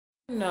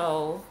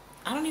No,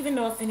 I don't even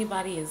know if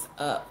anybody is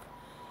up.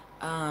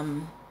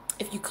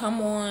 If you come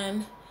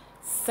on,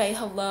 say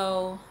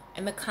hello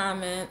in the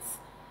comments.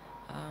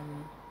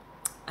 Um,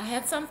 I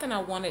had something I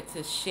wanted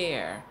to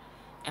share,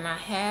 and I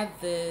had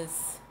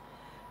this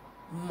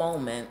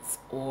moment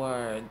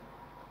or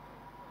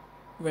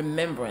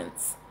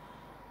remembrance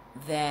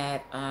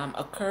that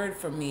occurred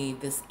for me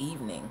this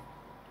evening.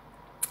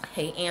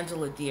 Hey,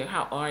 Angela, dear,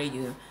 how are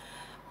you?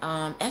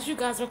 As you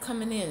guys are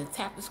coming in,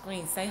 tap the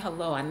screen, say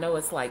hello. I know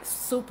it's like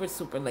super,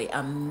 super late.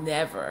 I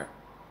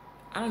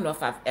don't know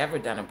if I've ever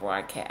done a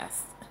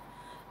broadcast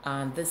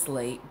this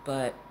late,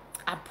 but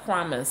I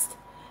promised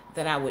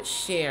that I would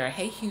share.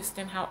 Hey,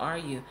 Houston, how are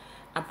you?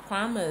 I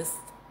promised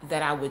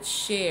that I would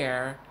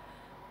share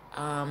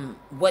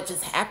what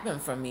just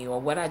happened for me or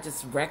what I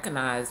just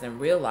recognized and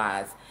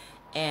realized.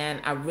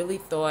 And I really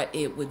thought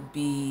it would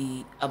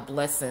be a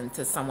blessing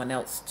to someone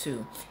else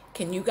too.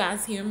 Can you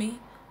guys hear me?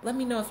 Let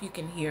me know if you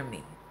can hear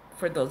me,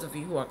 for those of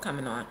you who are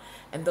coming on.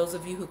 And those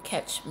of you who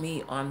catch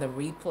me on the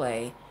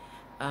replay,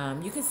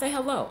 you can say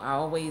hello. I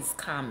always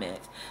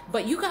comment.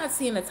 But you guys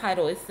see in the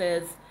title, it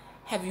says,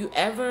 have you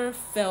ever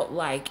felt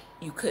like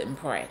you couldn't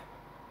pray?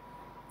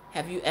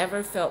 Have you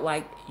ever felt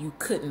like you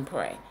couldn't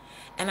pray?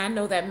 And I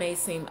know that may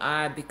seem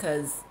odd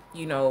because,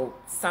 you know,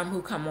 some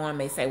who come on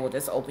may say, well,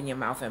 just open your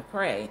mouth and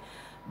pray.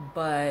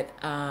 But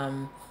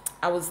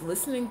I was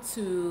listening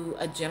to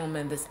a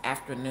gentleman this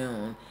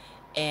afternoon,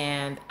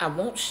 and I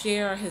won't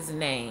share his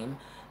name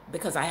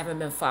because I haven't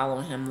been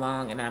following him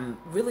long, and I'm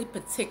really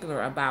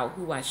particular about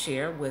who I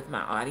share with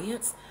my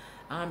audience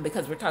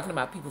because we're talking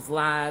about people's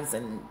lives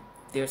and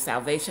their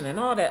salvation and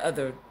all that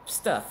other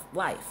stuff,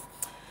 life.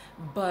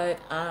 But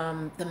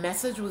the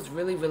message was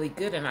really, really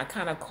good, and I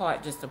kind of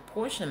caught just a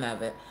portion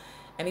of it.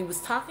 And he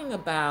was talking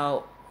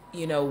about,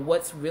 you know,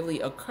 what's really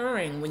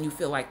occurring when you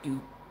feel like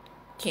you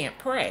can't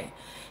pray.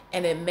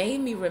 And it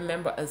made me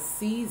remember a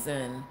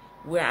season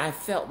where I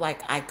felt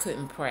like I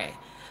couldn't pray.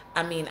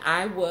 I mean,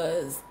 I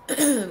was,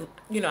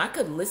 you know, I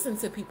could listen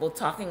to people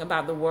talking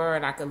about the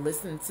word. I could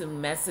listen to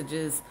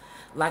messages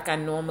like I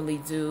normally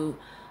do,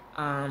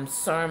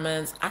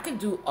 sermons. I could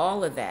do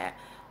all of that.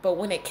 But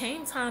when it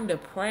came time to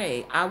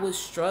pray, I was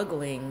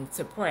struggling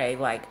to pray.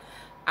 Like,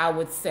 I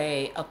would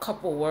say a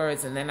couple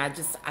words, and then I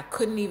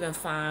couldn't even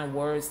find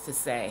words to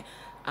say.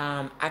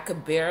 I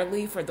could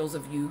barely, for those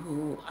of you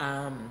who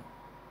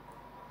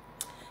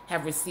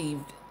have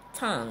received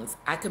tongues,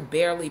 I could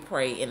barely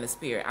pray in the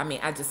spirit. I mean,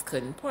 I just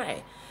couldn't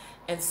pray.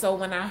 And so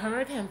when I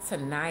heard him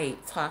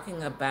tonight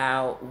talking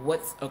about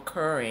what's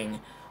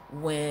occurring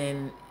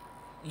when,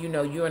 you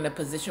know, you're in a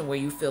position where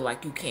you feel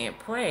like you can't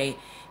pray,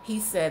 he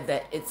said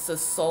that it's a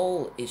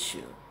soul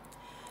issue.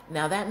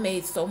 Now that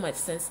made so much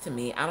sense to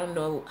me. I don't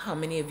know how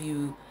many of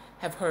you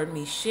have heard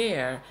me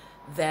share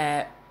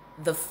that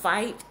the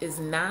fight is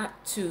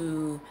not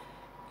to,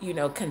 you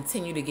know,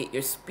 continue to get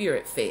your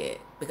spirit fed,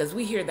 because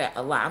we hear that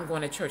a lot. I'm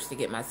going to church to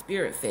get my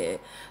spirit fed.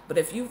 But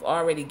if you've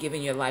already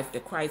given your life to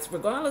Christ,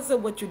 regardless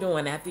of what you're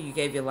doing after you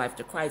gave your life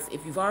to Christ,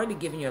 if you've already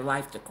given your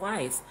life to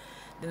Christ,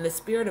 then the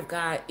Spirit of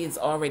God is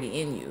already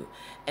in you.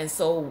 And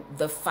so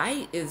the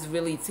fight is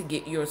really to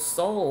get your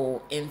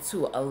soul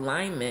into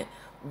alignment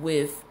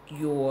with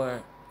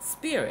your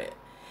spirit.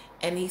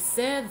 And he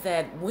said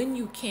that when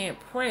you can't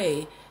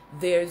pray,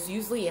 there's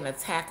usually an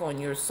attack on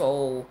your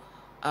soul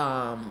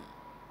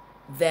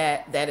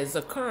that is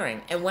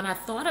occurring. And when I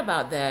thought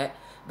about that,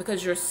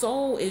 because your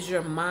soul is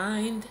your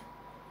mind,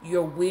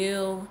 your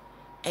will,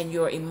 and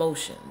your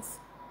emotions.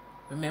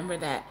 Remember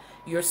that.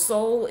 Your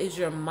soul is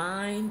your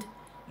mind,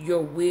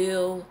 your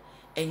will,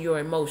 and your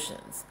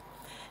emotions.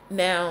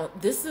 Now,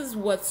 this is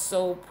what's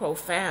so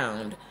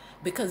profound,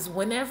 because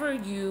whenever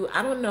you,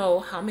 I don't know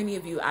how many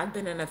of you, I've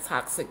been in a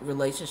toxic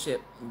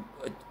relationship,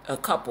 a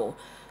couple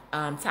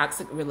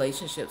toxic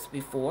relationships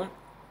before.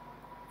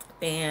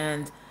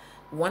 And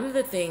one of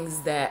the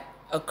things that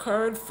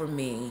occurred for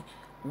me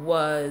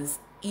was,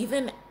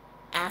 even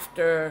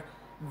after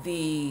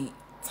the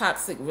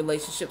toxic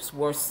relationships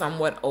were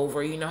somewhat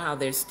over, you know how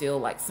there's still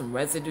like some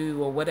residue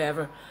or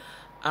whatever,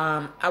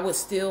 I would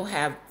still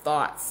have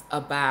thoughts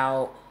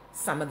about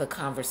some of the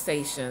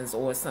conversations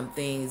or some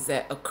things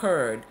that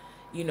occurred,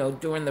 you know,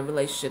 during the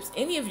relationships.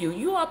 Any of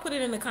you all put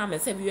it in the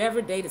comments. Have you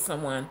ever dated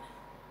someone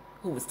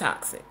who was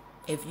toxic?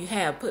 If you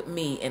have, put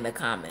me in the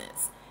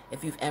comments.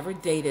 If you've ever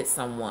dated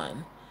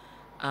someone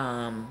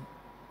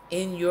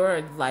in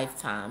your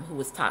lifetime who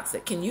was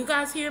toxic. Can you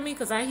guys hear me?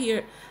 Because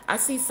I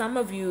see some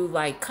of you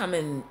like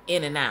coming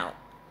in and out.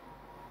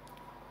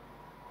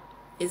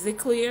 Is it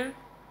clear?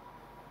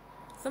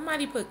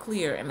 Somebody put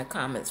clear in the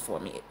comments for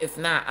me. If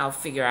not, I'll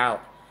figure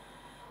out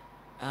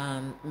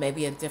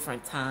maybe a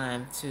different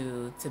time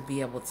to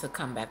be able to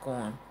come back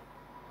on.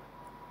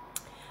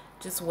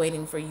 Just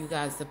waiting for you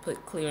guys to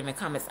put clear in the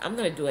comments. I'm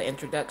going to do an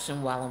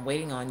introduction while I'm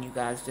waiting on you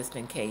guys, just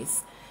in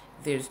case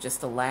there's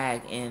just a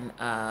lag in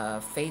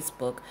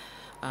Facebook.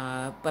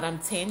 But I'm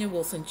Tanya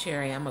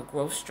Wilson-Cherry. I'm a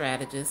growth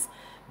strategist,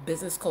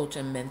 business coach,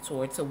 and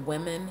mentor to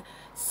women,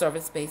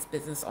 service-based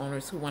business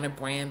owners who want to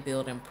brand,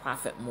 build, and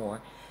profit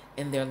more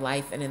in their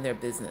life and in their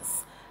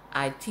business.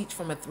 I teach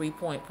from a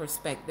 3-point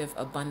perspective: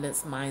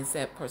 abundance,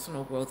 mindset,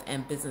 personal growth,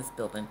 and business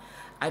building.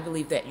 I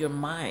believe that your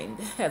mind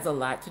has a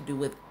lot to do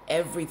with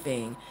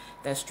everything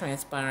that's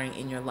transpiring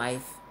in your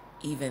life,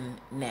 even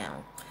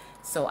now.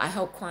 So I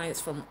help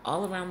clients from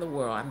all around the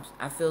world.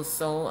 I feel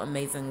so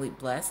amazingly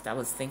blessed. I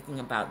was thinking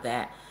about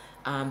that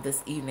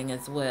this evening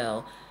as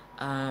well.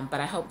 But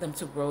I help them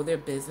to grow their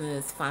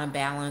business, find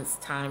balance,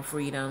 time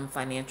freedom,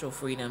 financial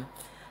freedom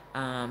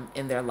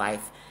in their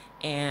life.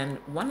 And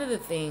one of the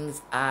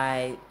things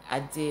I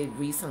did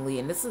recently,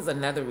 and this is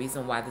another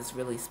reason why this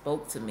really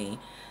spoke to me.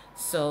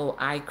 So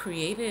I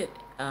created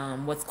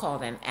what's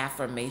called an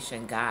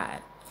affirmation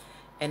guide.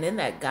 And in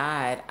that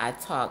guide, I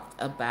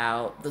talked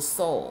about the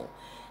soul.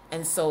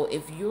 And so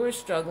if you're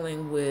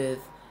struggling with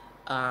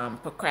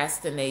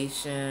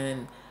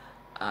procrastination,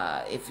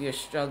 if you're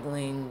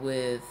struggling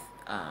with,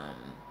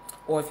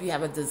 or if you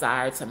have a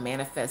desire to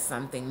manifest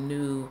something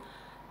new,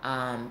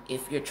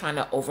 if you're trying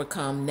to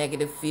overcome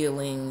negative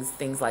feelings,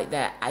 things like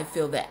that, I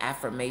feel that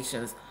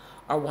affirmations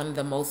are one of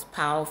the most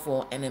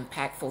powerful and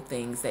impactful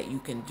things that you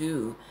can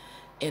do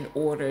in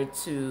order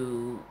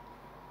to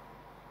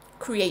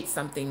create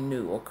something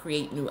new or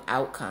create new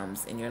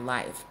outcomes in your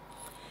life.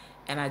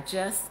 And I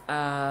just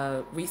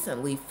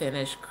recently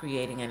finished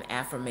creating an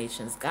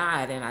affirmations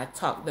guide, and I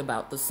talked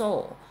about the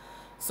soul.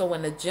 So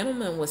when the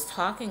gentleman was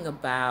talking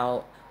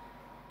about,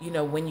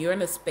 when you're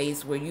in a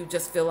space where you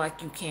just feel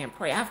like you can't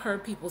pray. I've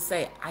heard people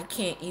say, I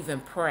can't even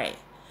pray.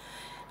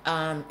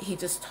 He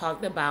just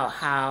talked about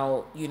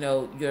how,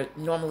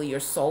 normally your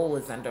soul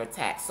is under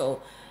attack.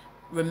 So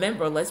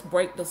remember, let's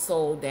break the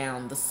soul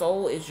down. The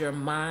soul is your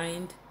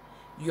mind,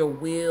 your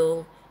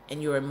will,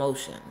 and your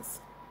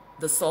emotions.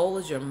 The soul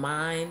is your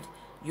mind,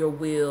 your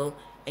will,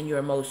 and your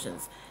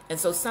emotions. And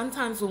so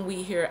sometimes when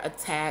we hear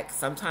attack,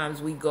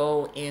 sometimes we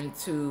go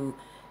into,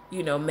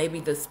 maybe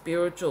the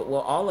spiritual.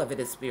 Well, all of it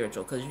is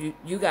spiritual, because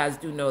you guys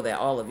do know that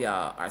all of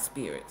y'all are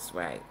spirits,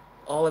 right?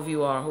 All of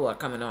you are who are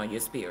coming on, your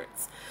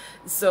spirits.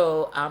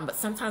 So, but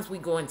sometimes we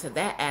go into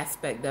that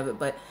aspect of it.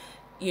 But,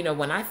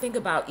 when I think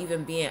about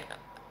even being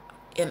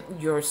in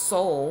your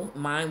soul,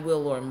 mind,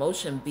 will, or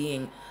emotion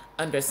being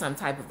under some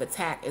type of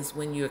attack, is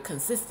when you're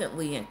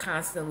consistently and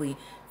constantly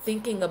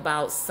thinking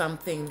about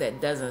something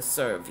that doesn't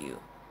serve you.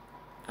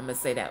 I'm going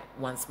to say that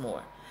once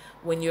more.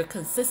 When you're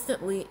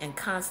consistently and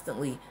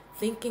constantly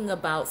thinking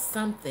about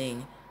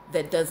something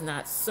that does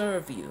not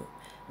serve you,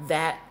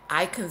 that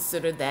I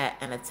consider that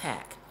an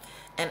attack.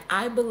 And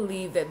I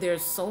believe that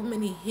there's so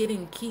many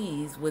hidden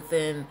keys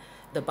within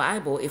the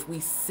Bible if we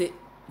sit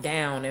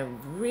down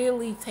and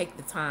really take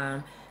the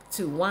time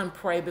to, one,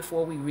 pray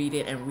before we read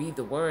it and read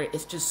the word.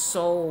 It's just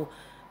so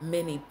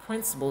many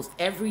principles,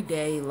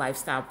 everyday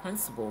lifestyle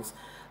principles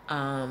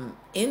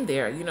in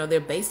there. They're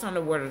based on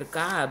the word of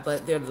God,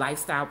 but they're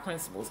lifestyle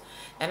principles.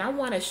 And I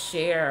want to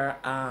share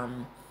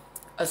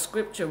a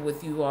scripture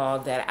with you all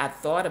that I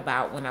thought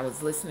about when I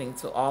was listening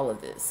to all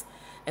of this.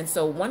 And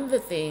so one of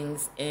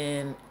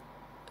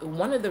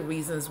the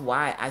reasons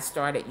why I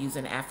started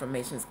using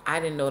affirmations, I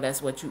didn't know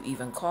that's what you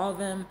even call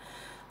them.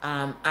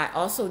 I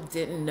also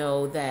didn't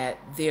know that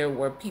there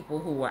were people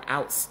who were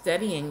out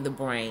studying the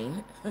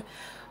brain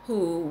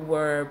who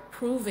were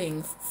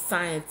proving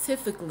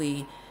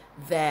scientifically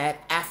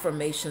that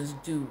affirmations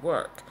do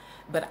work.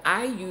 But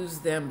I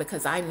used them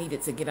because I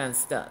needed to get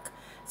unstuck.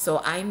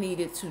 So I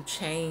needed to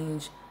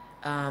change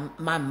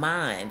my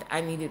mind.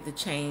 I needed to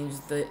change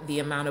the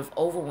amount of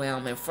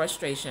overwhelm and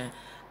frustration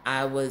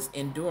I was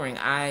enduring.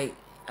 I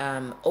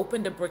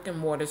opened a brick and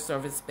mortar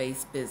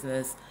service-based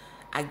business.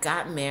 I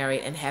got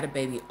married and had a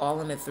baby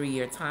all in a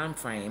 3-year time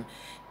frame.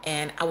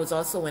 And I was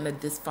also in a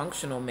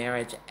dysfunctional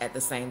marriage at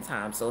the same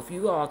time. So if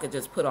you all could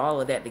just put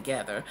all of that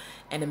together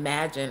and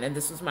imagine, and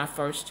this was my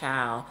first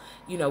child,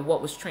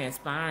 what was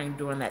transpiring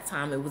during that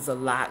time. It was a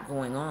lot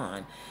going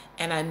on.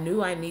 And I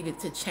knew I needed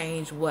to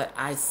change what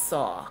I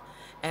saw.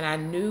 And I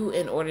knew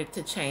in order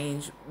to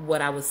change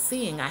what I was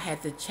seeing, I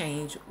had to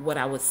change what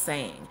I was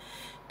saying.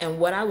 And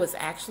what I was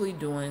actually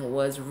doing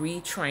was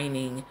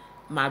retraining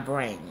my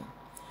brain.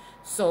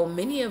 So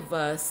many of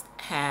us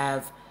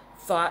have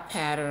thought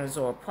patterns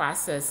or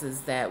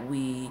processes that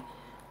we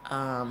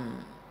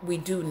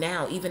do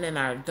now, even in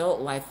our adult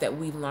life, that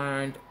we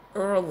learned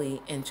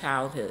early in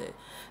childhood.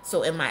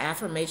 So in my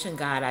affirmation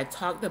guide, I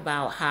talked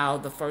about how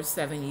the first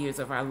 7 years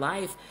of our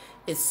life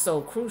is so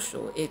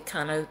crucial. It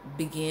kind of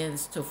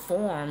begins to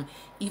form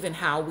even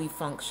how we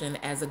function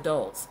as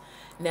adults.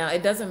 Now,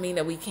 it doesn't mean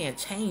that we can't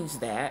change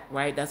that,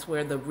 right? That's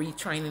where the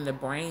retraining the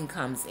brain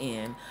comes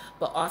in.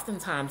 But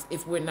oftentimes,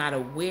 if we're not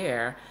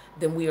aware,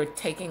 then we are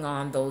taking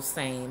on those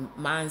same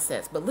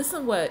mindsets. But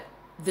listen what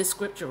this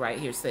scripture right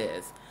here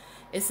says.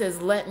 It says,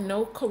 let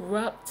no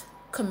corrupt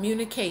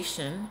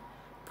communication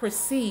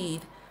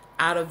proceed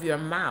out of your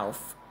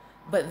mouth,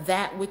 but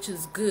that which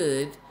is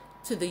good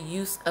to the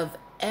use of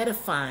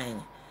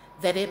edifying,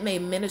 that it may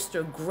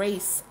minister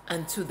grace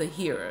unto the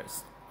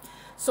hearers.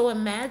 So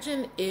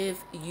imagine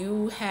if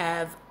you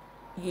have,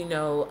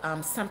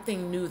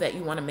 something new that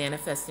you want to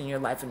manifest in your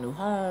life, a new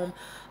home,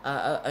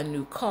 a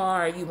new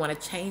car, you want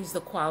to change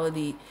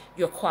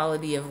your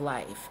quality of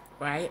life.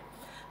 right?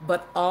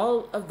 But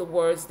all of the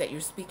words that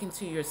you're speaking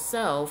to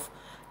yourself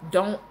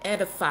don't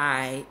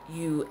edify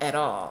you at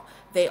all.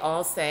 They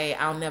all say,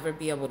 I'll never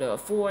be able to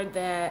afford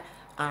that.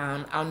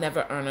 I'll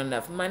never earn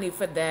enough money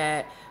for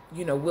that.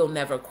 We'll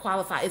never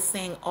qualify. It's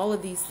saying all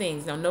of these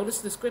things. Now, notice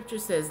the scripture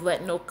says,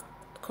 let no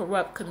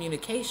corrupt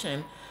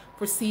communication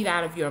proceed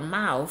out of your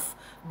mouth,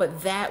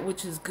 but that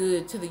which is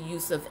good to the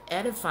use of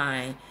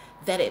edifying,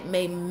 that it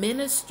may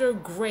minister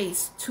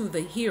grace to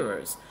the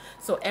hearers.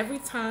 So every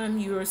time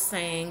you're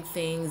saying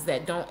things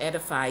that don't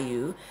edify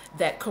you,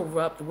 that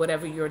corrupt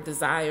whatever your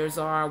desires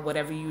are,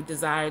 whatever you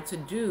desire to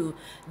do,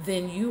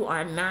 then you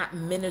are not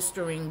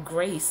ministering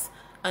grace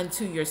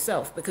unto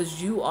yourself,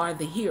 because you are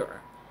the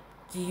hearer.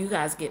 Do you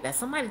guys get that?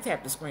 Somebody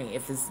tap the screen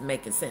if this is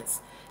making sense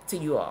to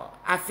you all.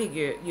 I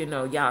figure,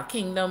 y'all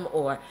kingdom,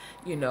 or,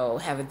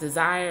 have a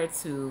desire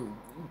to,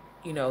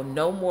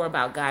 know more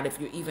about God. If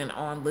you're even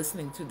on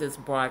listening to this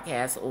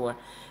broadcast, or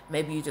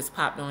maybe you just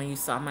popped on, you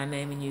saw my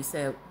name and you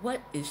said,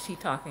 what is she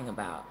talking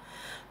about?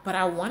 But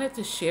I wanted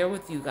to share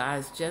with you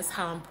guys just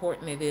how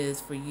important it is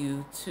for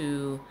you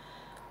to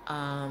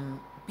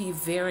be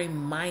very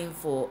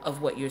mindful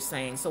of what you're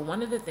saying. So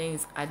one of the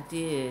things I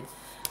did,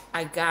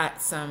 I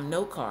got some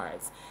note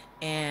cards,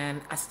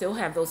 and I still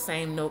have those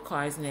same note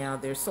cards now.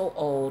 They're so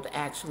old,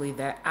 actually,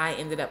 that I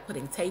ended up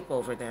putting tape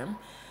over them.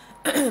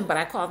 But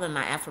I call them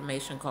my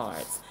affirmation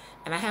cards.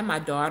 And I had my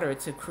daughter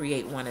to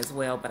create one as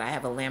well, but I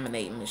have a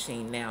laminating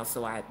machine now,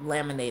 so I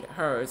laminate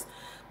hers.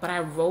 But I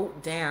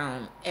wrote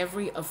down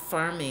every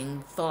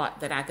affirming thought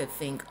that I could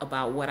think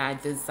about what I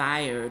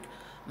desired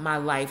my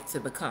life to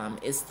become.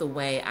 It's the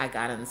way I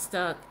got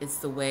unstuck. It's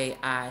the way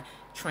I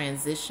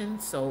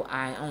transitioned. So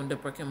I owned a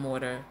brick and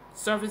mortar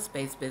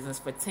service-based business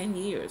for 10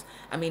 years.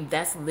 I mean,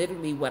 that's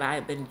literally what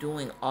I've been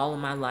doing all of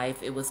my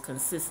life. It was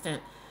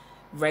consistent,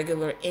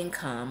 regular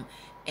income.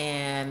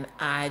 And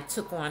I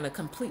took on a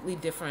completely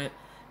different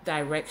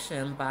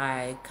direction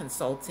by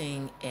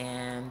consulting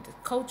and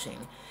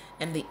coaching.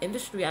 And the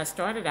industry I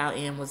started out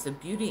in was the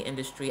beauty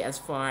industry, as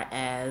far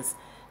as,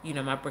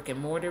 my brick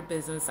and mortar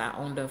business. I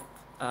owned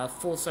a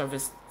full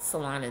service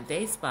salon and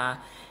day spa,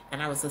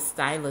 and I was a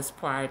stylist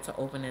prior to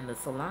opening the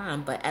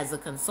salon. But as a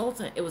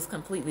consultant, it was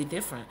completely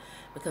different,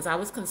 because I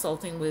was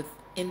consulting with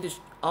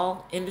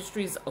all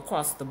industries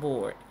across the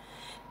board.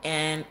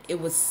 And it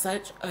was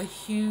such a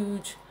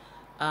huge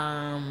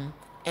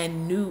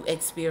and new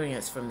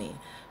experience for me.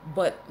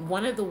 But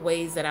one of the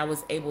ways that I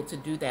was able to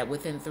do that,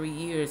 within 3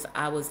 years,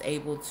 I was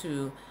able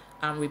to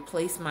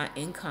replace my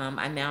income.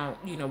 I now,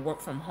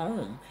 work from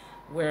home,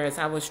 whereas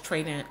I was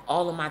trading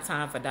all of my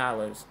time for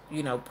dollars,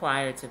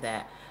 prior to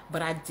that.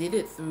 But I did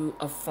it through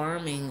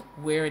affirming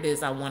where it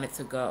is I wanted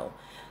to go.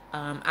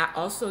 I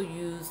also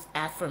used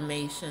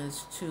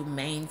affirmations to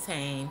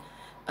maintain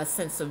a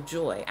sense of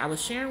joy. I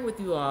was sharing with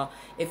you all,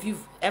 if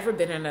you've ever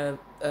been in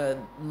a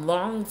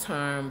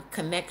long-term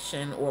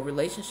connection or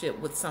relationship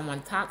with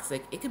someone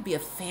toxic, it could be a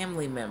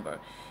family member.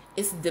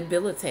 It's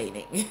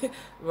debilitating,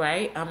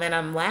 right? And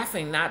I'm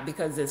laughing not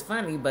because it's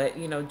funny, but,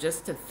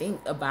 just to think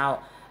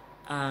about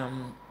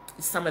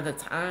some of the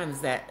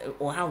times that,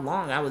 or how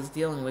long I was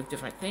dealing with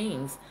different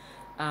things,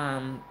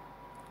 and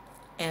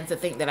to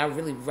think that I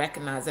really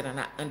recognize it and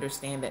I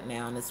understand it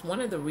now. And it's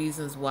one of the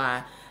reasons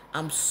why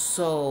I'm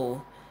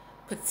so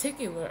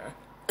particular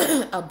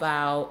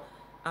about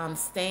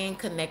staying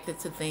connected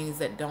to things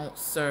that don't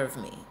serve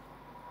me,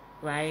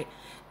 right?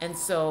 And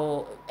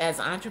so as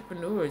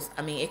entrepreneurs,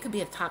 I mean, it could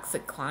be a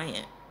toxic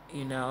client,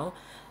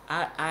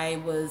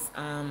 I was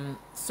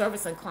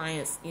servicing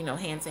clients,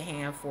 hand to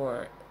hand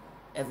for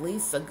at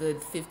least a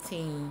good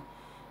 15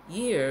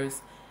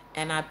 years.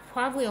 And I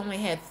probably only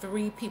had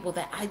 3 people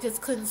that I just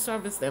couldn't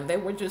service them. They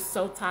were just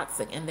so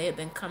toxic, and they had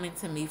been coming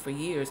to me for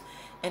years.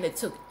 And it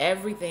took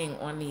everything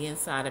on the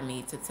inside of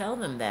me to tell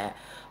them that.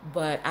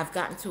 But I've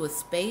gotten to a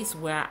space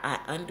where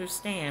I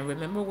understand.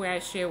 Remember where I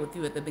shared with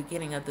you at the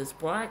beginning of this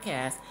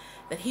broadcast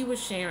that he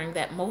was sharing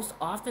that most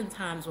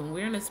oftentimes when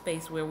we're in a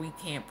space where we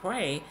can't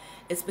pray,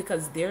 it's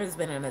because there has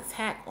been an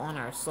attack on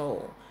our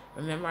soul.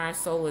 Remember, our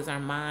soul is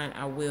our mind,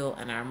 our will,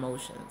 and our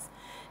emotions.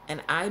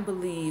 And I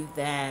believe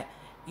that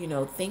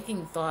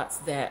thinking thoughts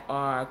that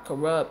are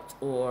corrupt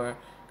or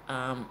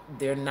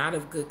they're not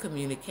of good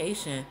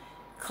communication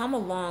come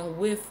along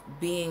with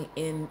being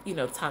in,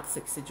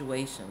 toxic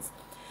situations.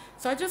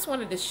 So I just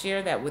wanted to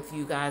share that with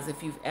you guys.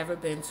 If you've ever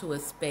been to a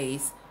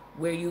space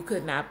where you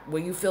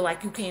feel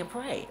like you can't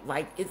pray,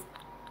 like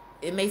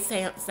it may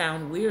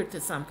sound weird to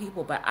some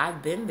people, but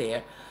I've been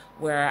there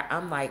where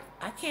I'm like,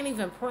 I can't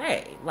even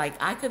pray.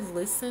 Like, I could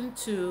listen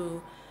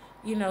to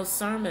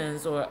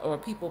sermons or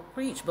people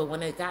preach, but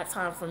when it got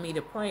time for me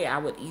to pray, I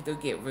would either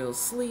get real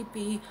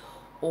sleepy,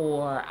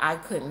 or I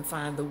couldn't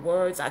find the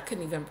words. I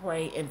couldn't even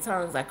pray in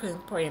tongues. I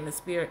couldn't pray in the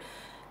spirit.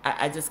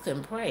 I just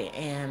couldn't pray.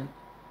 And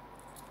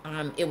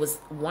it was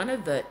one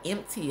of the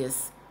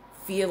emptiest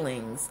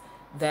feelings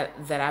that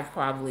I've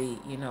probably,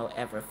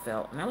 ever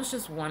felt. And I was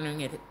just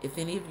wondering if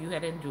any of you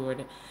had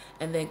endured it,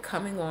 and then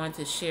coming on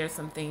to share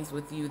some things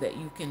with you that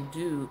you can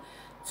do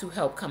to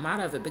help come out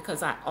of it.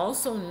 Because I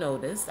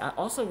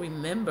also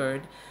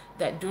remembered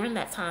that during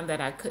that time that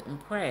I couldn't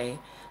pray,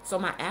 so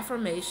my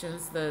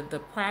affirmations,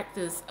 the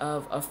practice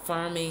of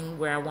affirming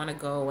where I want to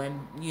go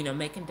and,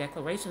 making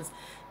declarations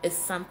is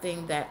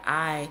something that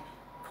I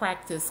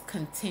practice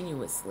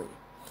continuously.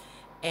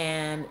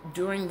 And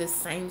during this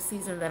same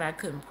season that I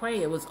couldn't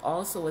pray, it was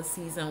also a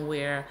season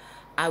where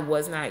I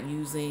was not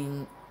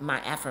using my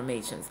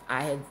affirmations.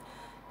 I had,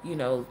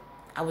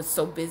 I was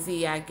so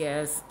busy, I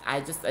guess. I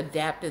just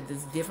adapted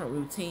this different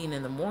routine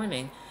in the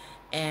morning.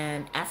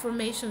 And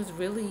affirmations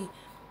really,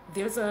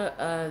 there's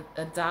a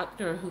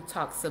doctor who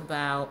talks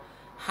about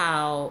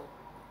how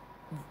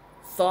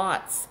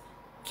thoughts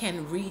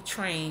can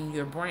retrain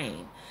your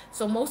brain.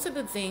 So most of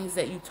the things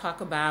that you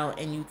talk about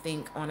and you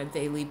think on a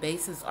daily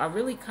basis are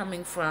really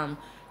coming from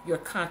your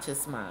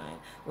conscious mind,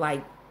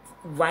 like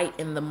right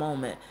in the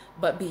moment.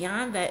 But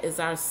beyond that is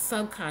our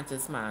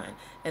subconscious mind.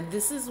 And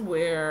this is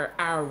where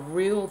our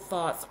real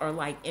thoughts are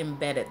like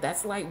embedded.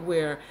 That's like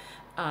where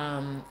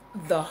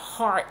the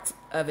heart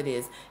of it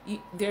is.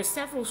 There are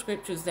several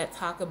scriptures that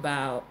talk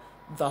about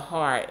the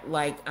heart.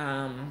 Like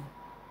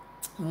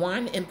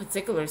one in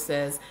particular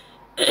says,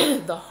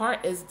 the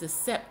heart is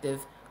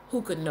deceptive,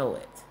 who could know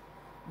it?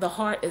 The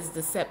heart is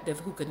deceptive,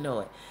 who could know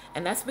it?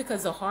 And that's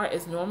because the heart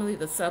is normally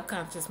the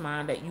subconscious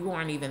mind that you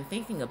aren't even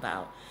thinking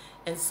about.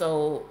 And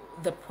so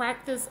the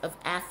practice of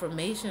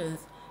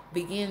affirmations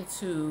begin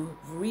to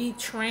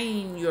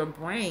retrain your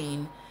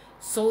brain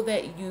so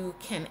that you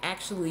can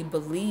actually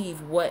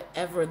believe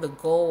whatever the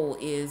goal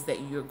is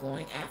that you're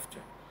going after.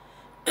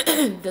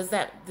 Does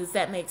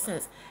that make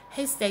sense?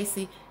 Hey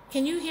Stacy,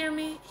 can you hear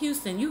me?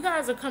 Houston, you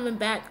guys are coming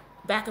back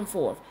and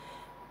forth.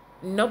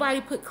 Nobody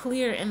put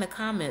clear in the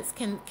comments.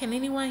 Can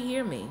anyone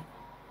hear me?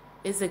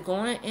 Is it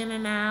going in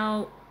and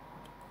out?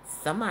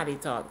 Somebody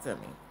talk to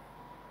me.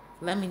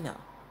 Let me know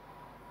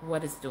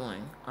what it's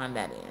doing on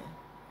that end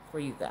for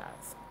you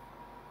guys.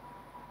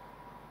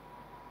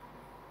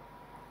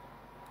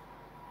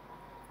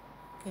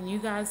 Can you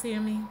guys hear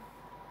me?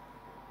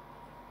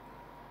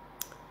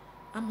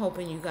 I'm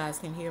hoping you guys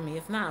can hear me.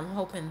 If not, I'm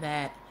hoping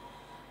that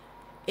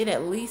it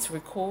at least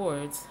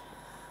records.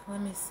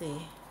 Let me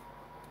see.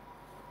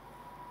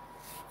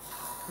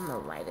 I'm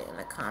going to write it in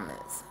the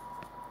comments.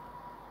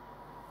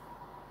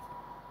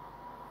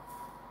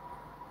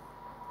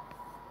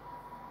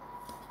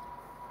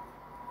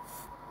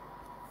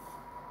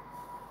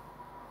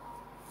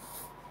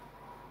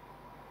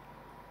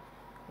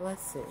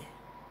 Let's see.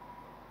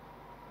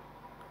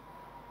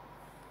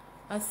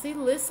 I see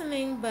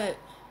listening, but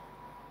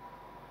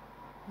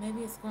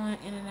maybe it's going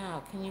in and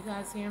out. Can you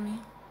guys hear me?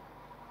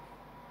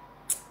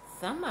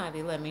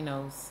 Somebody let me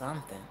know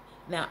something.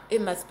 Now,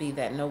 it must be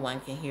that no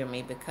one can hear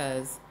me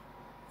because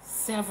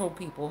several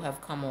people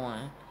have come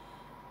on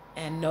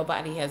and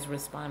nobody has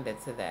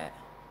responded to that.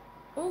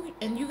 Oh,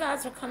 and you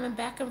guys are coming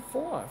back and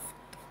forth.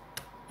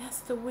 That's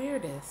the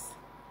weirdest.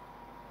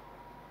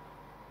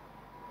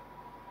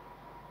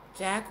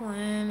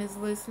 Jacqueline is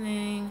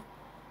listening.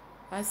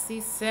 I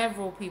see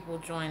several people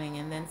joining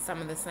and then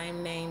some of the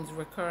same names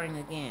recurring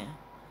again.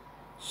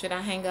 Should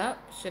I hang up?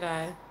 Should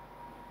I?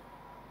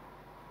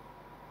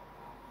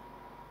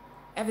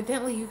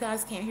 Evidently, you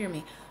guys can't hear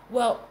me.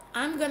 Well,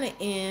 I'm going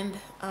to end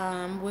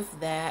with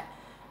that.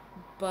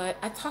 But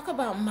I talk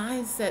about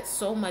mindset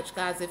so much,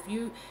 guys. If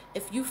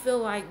you feel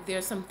like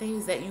there's some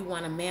things that you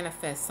want to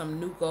manifest, some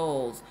new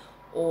goals,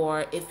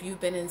 or if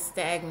you've been in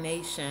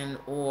stagnation,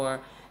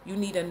 or you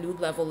need a new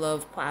level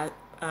of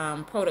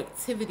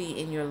productivity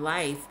in your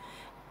life,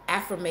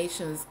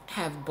 affirmations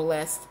have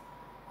blessed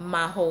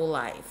my whole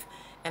life.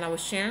 And I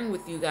was sharing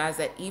with you guys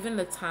that even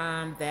the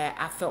time that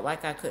I felt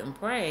like I couldn't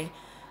pray,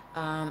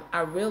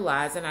 I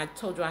realized, and I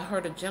told you, I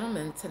heard a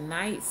gentleman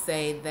tonight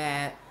say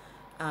that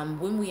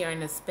when we are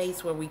in a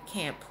space where we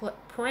can't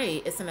pray,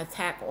 it's an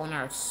attack on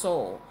our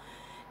soul.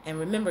 And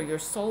remember, your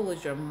soul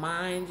is your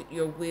mind,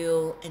 your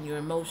will, and your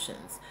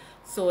emotions.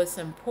 So it's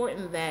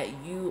important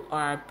that you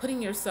are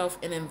putting yourself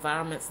in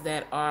environments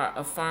that are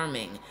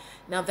affirming.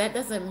 Now, that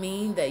doesn't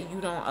mean that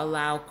you don't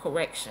allow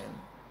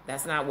correction.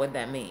 That's not what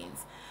that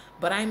means.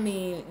 But I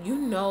mean,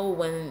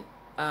 when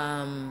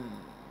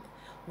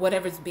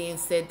whatever's being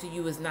said to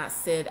you is not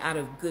said out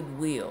of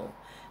goodwill,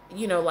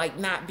 like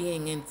not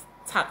being in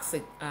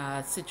toxic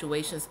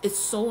situations. It's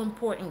so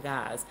important,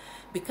 guys,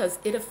 because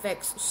it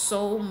affects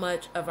so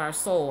much of our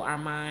soul, our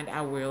mind,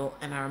 our will,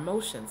 and our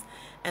emotions.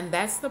 And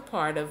that's the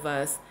part of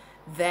us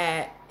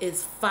that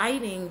is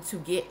fighting to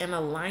get in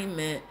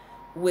alignment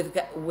with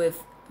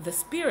the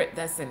spirit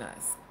that's in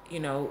us,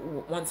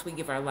 once we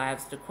give our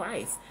lives to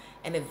Christ.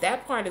 And if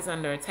that part is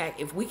under attack,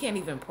 if we can't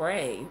even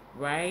pray,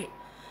 right,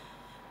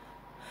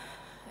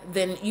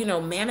 then,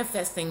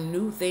 manifesting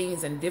new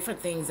things and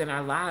different things in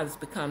our lives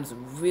becomes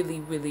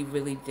really, really,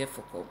 really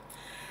difficult.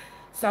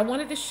 So I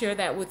wanted to share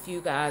that with you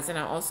guys. And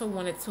I also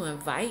wanted to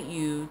invite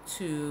you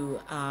to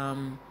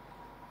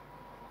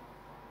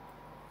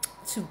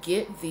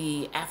get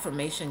the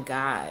affirmation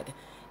guide.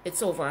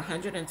 It's over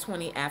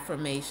 120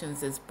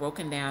 affirmations. It's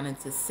broken down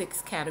into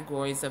 6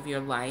 categories of your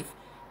life: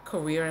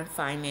 career and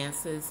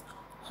finances,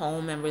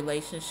 home and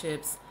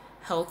relationships,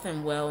 health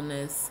and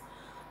wellness,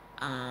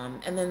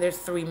 And then there's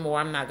 3 more.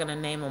 I'm not going to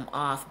name them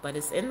off, but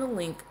it's in the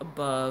link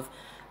above.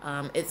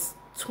 It's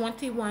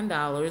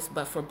 $21,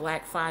 but for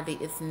Black Friday,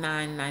 it's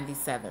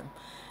 $9.97.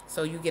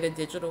 So you get a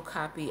digital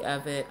copy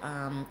of it.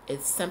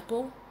 It's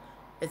simple,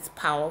 it's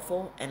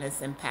powerful, and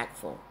it's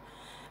impactful.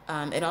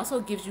 It also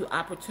gives you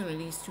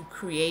opportunities to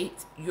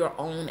create your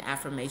own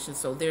affirmations.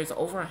 So there's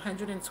over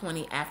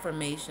 120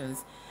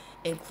 affirmations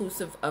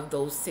inclusive of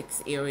those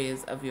 6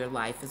 areas of your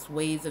life. It's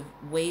ways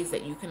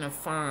that you can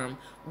affirm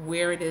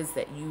where it is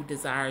that you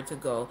desire to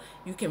go.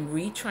 You can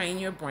retrain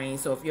your brain.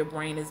 So if your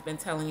brain has been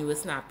telling you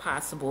it's not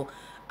possible,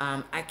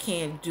 I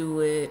can't do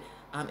it.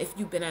 If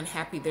you've been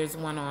unhappy, there's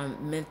one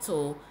on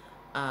mental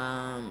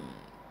and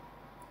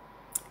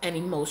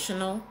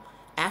emotional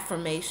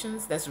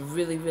affirmations that's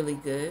really, really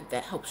good.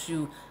 That helps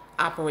you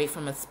operate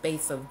from a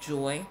space of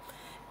joy,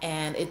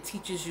 and it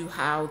teaches you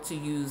how to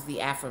use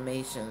the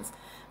affirmations.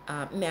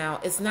 Now,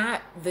 it's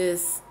not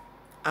this,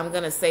 I'm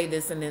going to say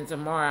this and then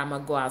tomorrow I'm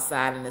going to go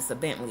outside and it's a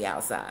Bentley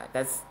outside.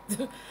 That's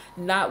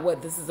not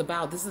what this is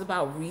about. This is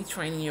about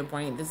retraining your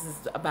brain. This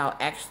is about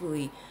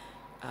actually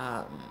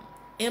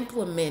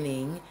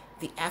implementing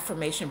the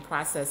affirmation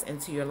process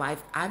into your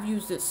life. I've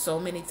used it so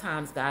many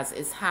times, guys.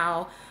 It's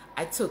how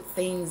I took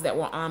things that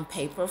were on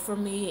paper for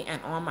me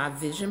and on my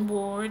vision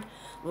board,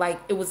 like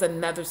it was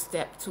another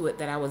step to it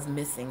that I was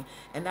missing,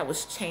 and that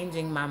was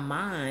changing my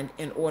mind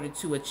in order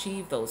to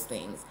achieve those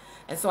things.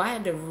 And so I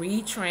had to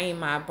retrain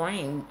my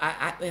brain.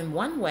 In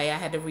one way, I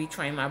had to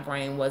retrain my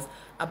brain was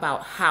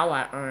about how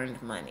I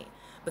earned money,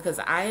 because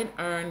I had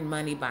earned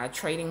money by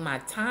trading my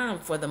time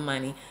for the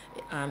money.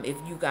 If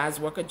you guys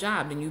work a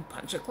job and you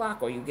punch a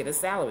clock or you get a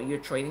salary, you're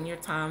trading your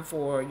time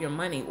for your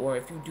money. Or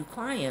if you do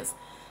clients,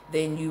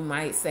 then you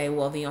might say,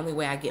 well, the only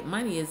way I get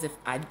money is if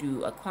I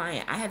do a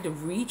client. I had to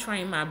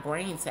retrain my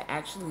brain to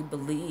actually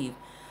believe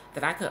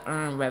that I could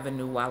earn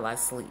revenue while I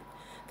sleep,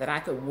 that I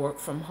could work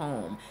from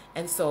home.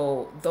 And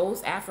so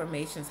those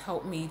affirmations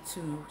helped me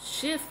to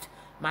shift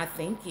my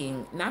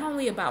thinking, not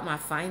only about my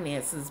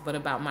finances, but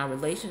about my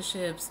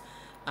relationships.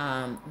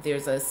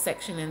 There's a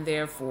section in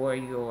there for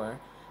your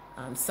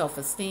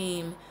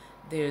self-esteem.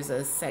 There's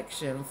a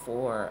section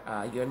for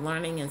your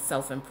learning and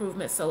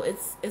self-improvement. So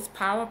it's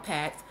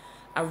power-packed.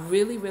 I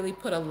really, really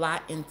put a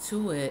lot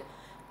into it.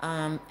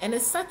 And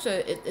it's such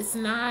a, it's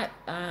not,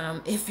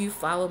 if you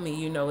follow me,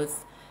 you know,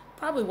 it's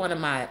probably one of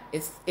my,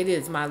 it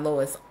is my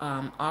lowest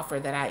offer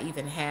that I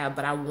even have,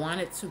 but I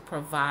wanted to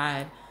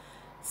provide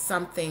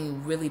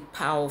something really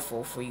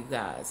powerful for you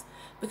guys,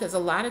 because a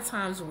lot of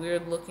times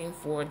we're looking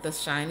for the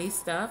shiny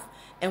stuff,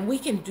 and we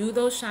can do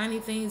those shiny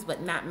things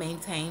but not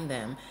maintain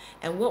them.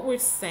 And what we're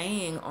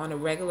saying on a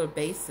regular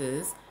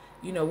basis,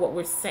 you know, what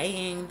we're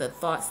saying, the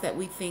thoughts that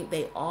we think,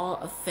 they all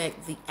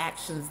affect the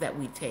actions that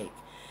we take.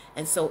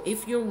 And so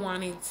if you're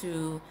wanting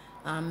to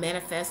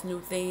manifest new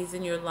things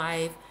in your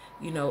life,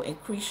 you know,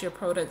 increase your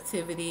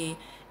productivity,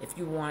 if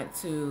you want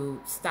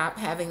to stop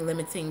having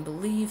limiting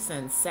beliefs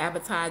and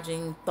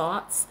sabotaging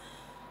thoughts,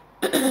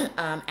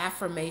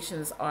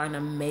 affirmations are an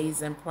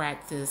amazing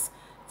practice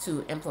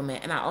to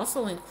implement. And I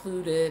also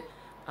included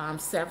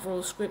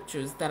several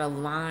scriptures that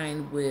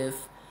align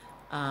with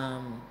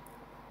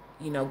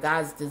you know,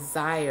 God's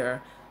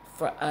desire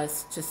for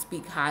us to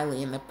speak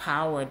highly, and the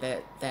power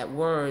that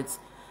words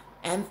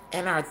and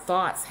our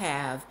thoughts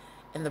have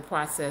in the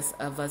process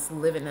of us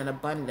living in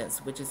abundance,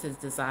 which is his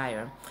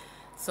desire.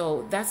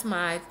 So that's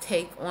my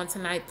take on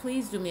tonight.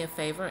 Please do me a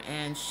favor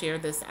and share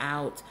this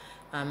out.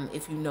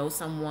 If you know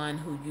someone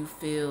who you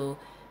feel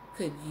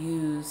could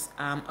use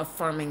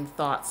affirming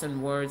thoughts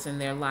and words in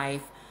their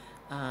life,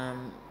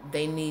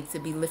 they need to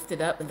be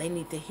lifted up, and they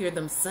need to hear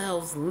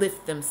themselves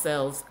lift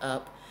themselves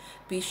up.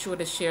 Be sure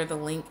to share the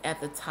link at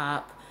the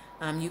top.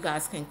 You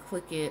guys can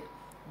click it.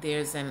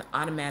 There's an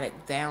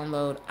automatic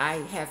download. I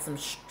had some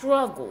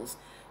struggles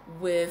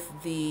with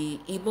the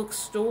ebook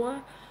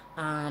store,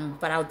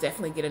 but I'll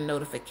definitely get a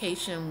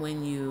notification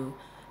when you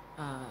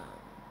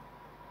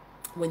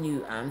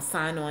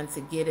sign on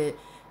to get it,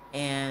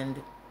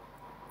 and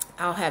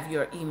I'll have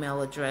your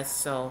email address,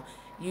 so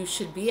you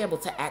should be able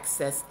to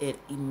access it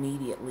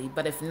immediately.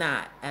 But if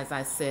not, as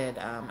I said,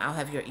 I'll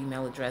have your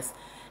email address,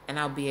 and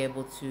I'll be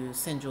able to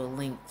send you a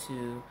link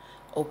to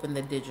open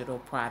the digital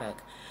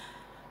product.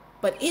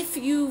 But if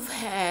you've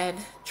had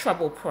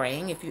trouble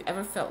praying, if you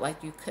ever felt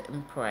like you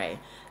couldn't pray,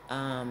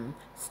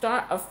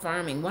 start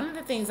affirming. One of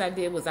the things I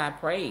did was I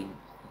prayed,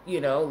 you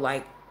know,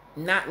 like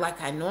not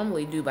like I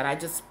normally do, but I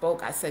just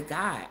spoke. I said,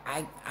 God,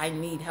 I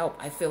need help.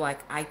 I feel like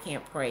I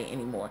can't pray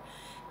anymore.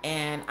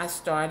 And I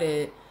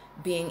started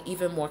being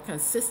even more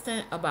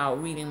consistent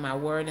about reading my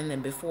word. And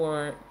then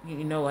before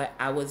you know it,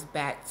 I was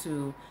back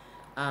to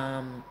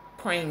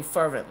praying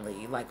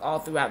fervently, like all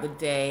throughout the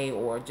day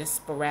or just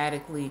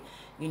sporadically.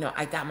 You know,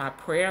 I got my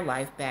prayer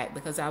life back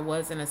because I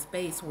was in a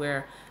space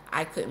where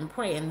I couldn't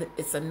pray. And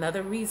it's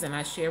another reason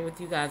I shared with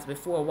you guys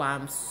before why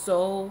I'm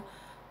so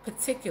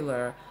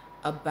particular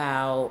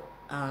about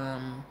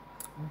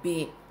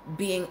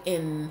being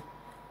in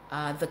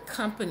the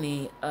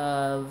company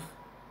of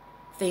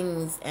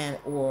things and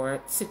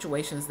or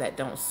situations that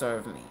don't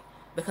serve me.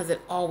 because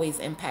it always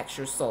impacts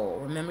your soul.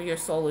 Remember, your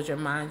soul is your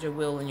mind, your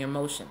will, and your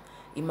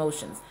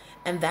emotions.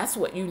 And that's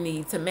what you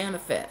need to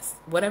manifest.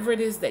 Whatever it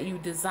is that you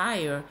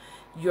desire,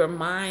 your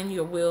mind,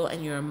 your will,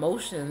 and your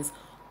emotions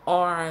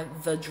are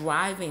the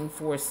driving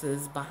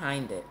forces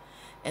behind it.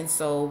 And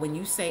so when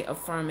you say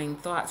affirming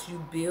thoughts,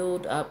 you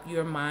build up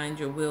your mind,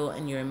 your will,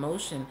 and your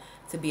emotion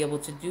to be able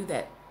to do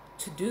that,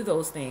 to do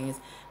those things.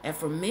 And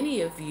for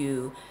many of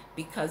you,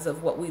 because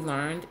of what we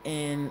learned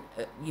in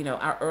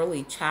our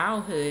early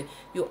childhood,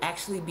 you'll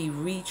actually be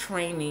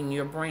retraining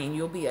your brain.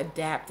 You'll be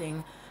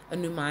adapting a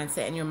new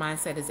mindset, and your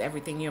mindset is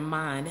everything. Your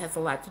mind has a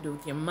lot to do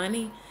with your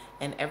money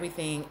and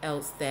everything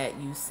else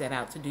that you set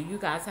out to do. You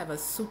guys have a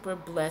super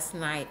blessed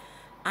night.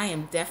 I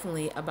am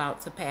definitely about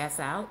to pass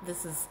out.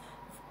 This is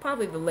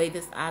probably the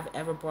latest I've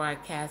ever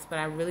broadcast, but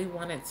I really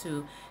wanted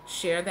to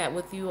share that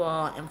with you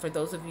all. And for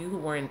those of you who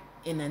were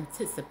in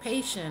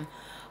anticipation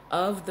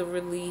of the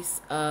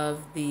release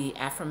of the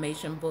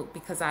affirmation book,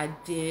 because I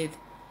did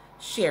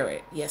share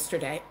it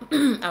yesterday,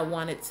 I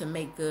wanted to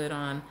make good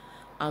on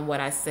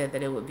what I said,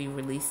 that it would be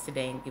released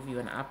today, and give you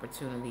an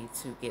opportunity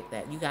to get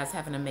that. You guys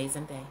have an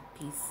amazing day.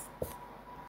 Peace.